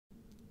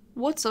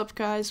What's up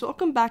guys,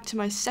 welcome back to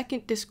my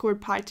second Discord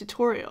Pi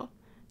tutorial.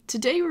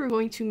 Today we're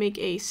going to make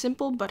a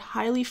simple but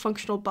highly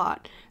functional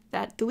bot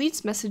that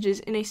deletes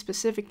messages in a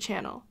specific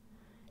channel.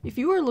 If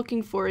you are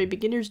looking for a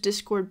beginner's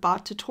Discord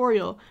bot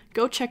tutorial,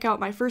 go check out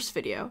my first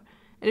video.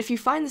 And if you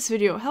find this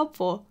video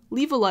helpful,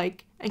 leave a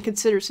like and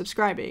consider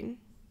subscribing.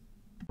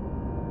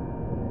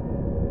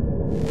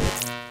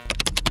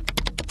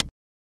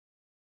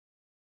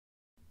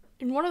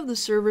 In one of the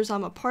servers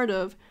I'm a part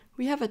of,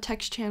 we have a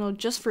text channel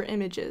just for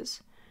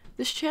images.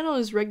 This channel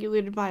is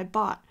regulated by a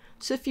bot,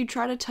 so if you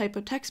try to type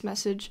a text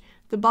message,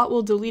 the bot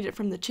will delete it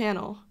from the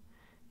channel.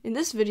 In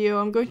this video,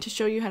 I'm going to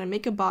show you how to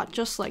make a bot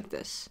just like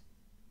this.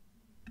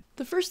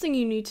 The first thing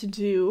you need to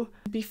do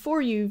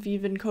before you've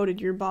even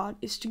coded your bot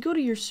is to go to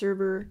your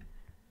server,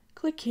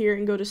 click here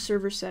and go to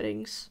server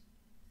settings,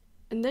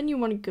 and then you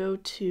want to go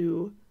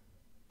to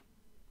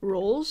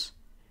roles,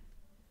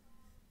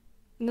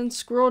 and then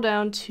scroll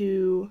down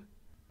to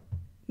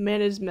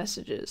manage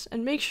messages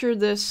and make sure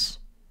this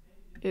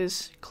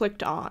is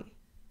clicked on.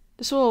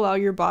 This will allow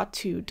your bot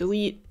to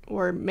delete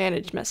or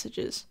manage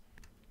messages.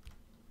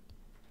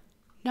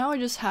 Now I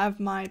just have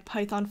my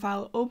Python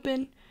file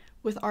open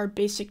with our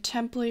basic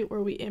template where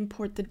we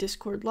import the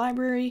Discord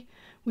library.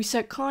 We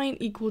set client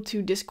equal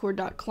to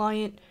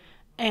discord.client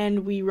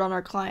and we run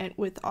our client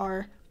with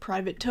our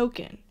private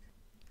token.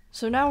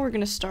 So now we're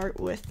going to start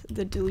with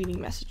the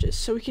deleting messages.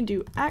 So we can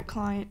do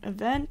 @client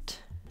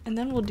event and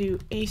then we'll do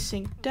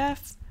async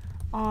def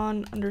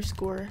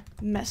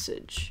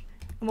on_message.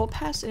 And we'll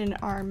pass in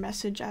our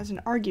message as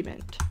an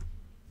argument.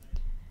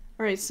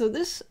 Alright, so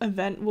this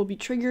event will be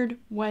triggered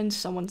when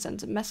someone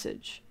sends a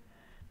message.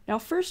 Now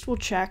first we'll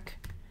check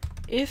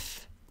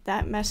if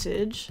that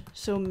message,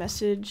 so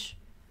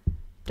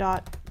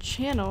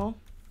message.channel,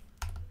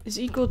 is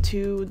equal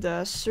to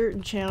the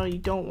certain channel you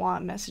don't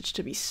want message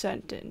to be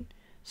sent in.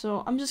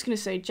 So I'm just going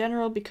to say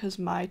general because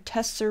my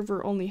test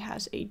server only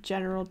has a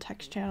general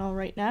text channel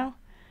right now.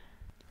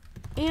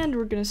 And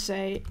we're going to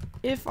say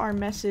if our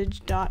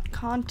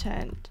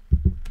message.content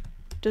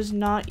does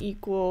not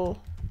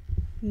equal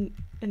an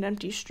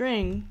empty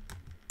string,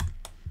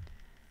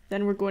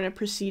 then we're going to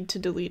proceed to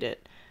delete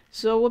it.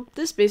 So what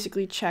this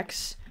basically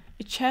checks,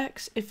 it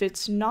checks if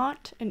it's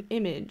not an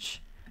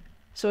image.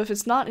 So if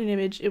it's not an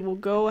image, it will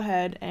go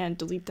ahead and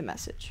delete the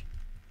message.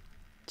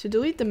 To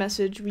delete the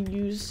message, we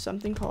use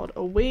something called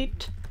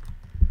await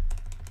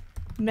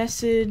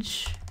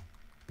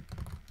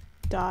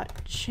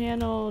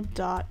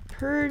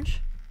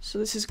message.channel.purge. So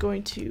this is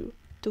going to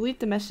delete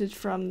the message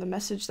from the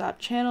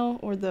message.channel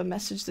or the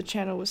message the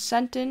channel was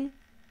sent in.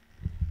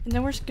 And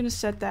then we're just going to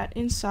set that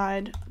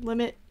inside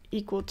limit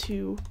equal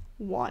to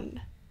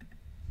 1.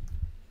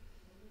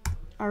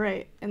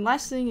 Alright, and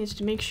last thing is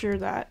to make sure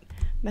that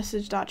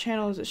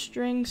message.channel is a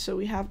string so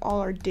we have all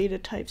our data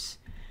types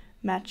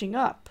matching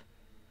up.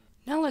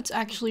 Now let's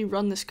actually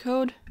run this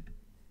code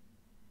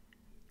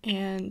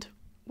and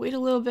wait a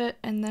little bit,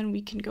 and then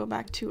we can go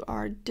back to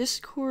our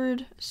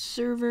Discord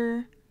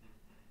server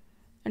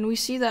and we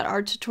see that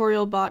our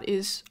tutorial bot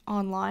is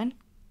online.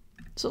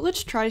 So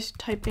let's try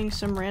typing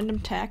some random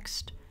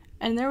text,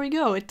 and there we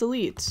go, it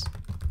deletes.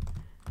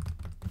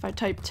 If I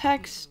type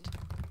text,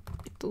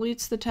 it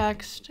deletes the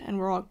text and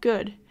we're all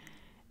good.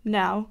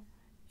 Now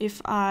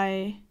if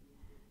I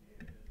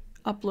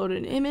upload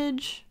an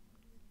image,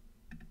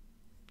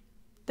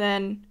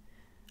 then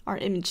our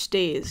image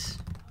stays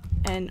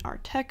and our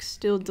text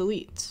still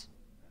deletes.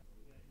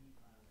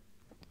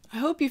 I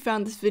hope you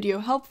found this video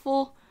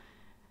helpful.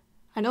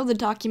 I know the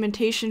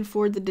documentation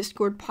for the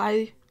Discord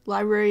Pi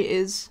library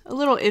is a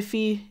little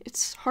iffy,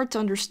 it's hard to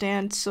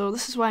understand, so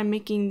this is why I'm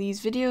making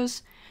these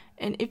videos.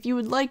 And if you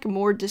would like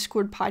more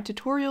Discord Pi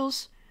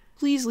tutorials,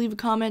 please leave a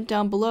comment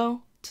down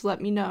below to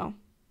let me know.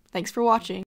 Thanks for watching.